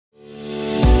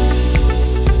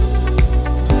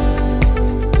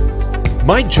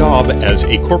My job as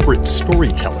a corporate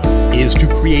storyteller is to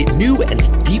create new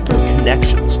and deeper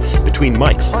connections between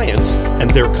my clients and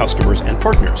their customers and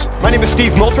partners. My name is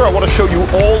Steve Multer. I want to show you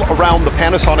all around the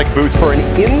Panasonic booth for an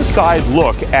inside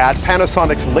look at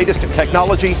Panasonic's latest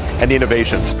technology and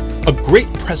innovations. A great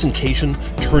presentation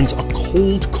turns a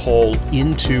cold call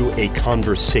into a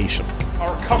conversation.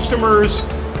 Our customers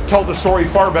tell the story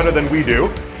far better than we do.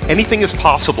 Anything is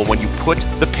possible when you put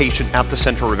the patient at the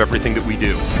center of everything that we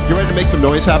do. You ready to make some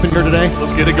noise happen here today?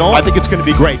 Let's get it going. I think it's going to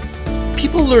be great.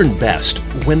 People learn best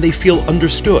when they feel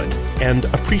understood and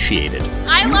appreciated.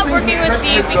 I love working with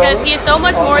Steve because he is so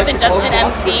much more than just an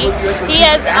MC. He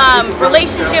has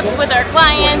relationships with our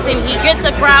clients, and he gets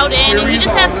a crowd in, and he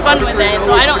just has fun with it.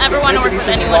 So I don't ever want to work with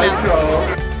anyone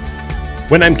else.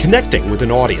 When I'm connecting with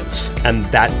an audience and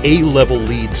that A-level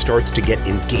lead starts to get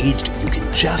engaged, you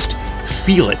can just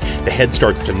feel it. The head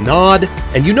starts to nod,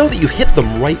 and you know that you hit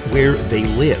them right where they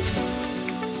live.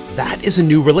 That is a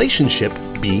new relationship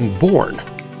being born.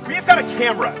 We've got a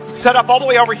camera set up all the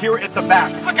way over here at the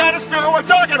back. It's the kind of spirit we're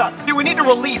talking about. We need to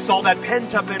release all that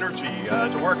pent-up energy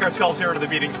to work ourselves here into the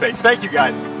meeting space. Thank you,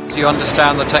 guys. So you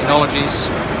understand the technologies,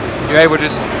 you're able to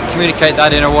communicate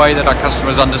that in a way that our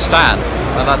customers understand,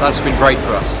 and that's been great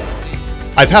for us.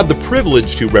 I've had the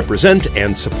privilege to represent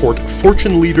and support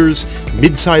Fortune leaders,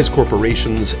 mid-size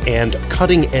corporations, and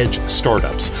cutting-edge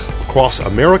startups across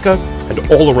America and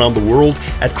all around the world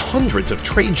at hundreds of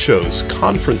trade shows,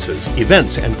 conferences,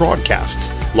 events, and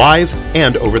broadcasts, live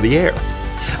and over the air.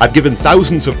 I've given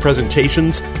thousands of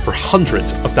presentations for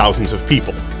hundreds of thousands of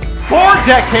people. 4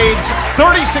 decades,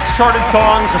 36 charted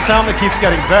songs, a sound that keeps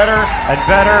getting better and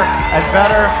better and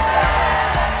better.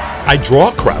 I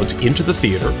draw crowds into the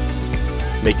theater,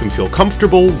 make them feel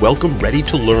comfortable, welcome, ready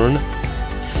to learn.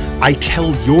 I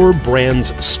tell your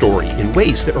brand's story in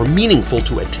ways that are meaningful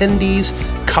to attendees,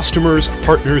 customers,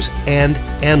 partners, and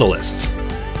analysts.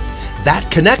 That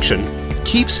connection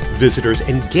keeps visitors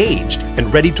engaged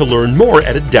and ready to learn more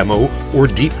at a demo or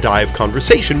deep dive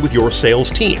conversation with your sales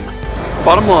team.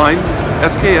 Bottom line,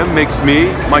 SKM makes me,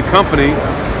 my company,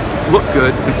 look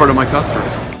good in front of my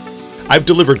customers. I've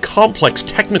delivered complex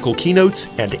technical keynotes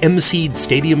and emceed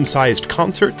stadium-sized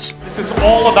concerts. This is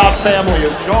all about family,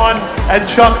 as John and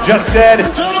Chuck just said.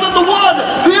 Gentlemen, the one,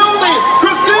 the only,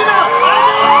 Christina!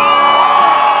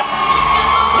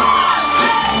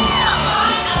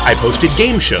 I've hosted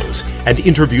game shows and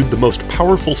interviewed the most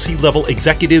powerful C-level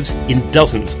executives in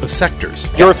dozens of sectors.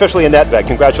 You're officially a NetVeg.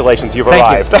 Congratulations, you've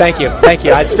arrived. Thank you.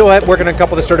 I'm still working on a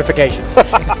couple of the certifications.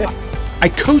 I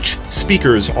coach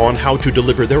speakers on how to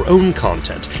deliver their own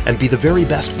content and be the very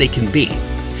best they can be.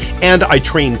 And I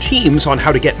train teams on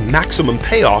how to get maximum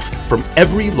payoff from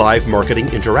every live marketing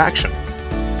interaction.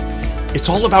 It's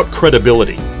all about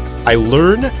credibility. I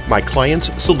learn my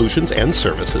clients' solutions and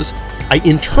services. I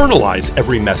internalize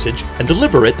every message and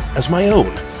deliver it as my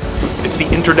own. It's the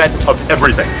internet of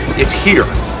everything. It's here.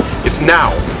 It's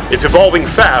now. It's evolving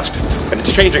fast, and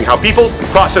it's changing how people,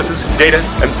 processes, data,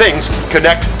 and things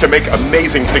connect to make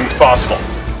amazing things possible.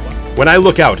 When I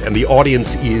look out and the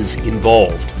audience is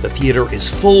involved, the theater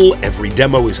is full, every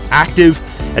demo is active,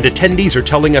 and attendees are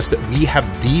telling us that we have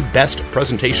the best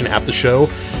presentation at the show,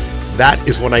 that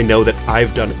is when I know that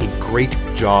I've done a great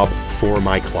job for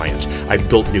my client. I've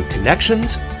built new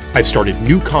connections, I've started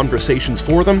new conversations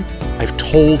for them, I've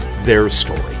told their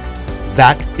story.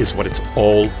 That is what it's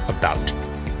all about.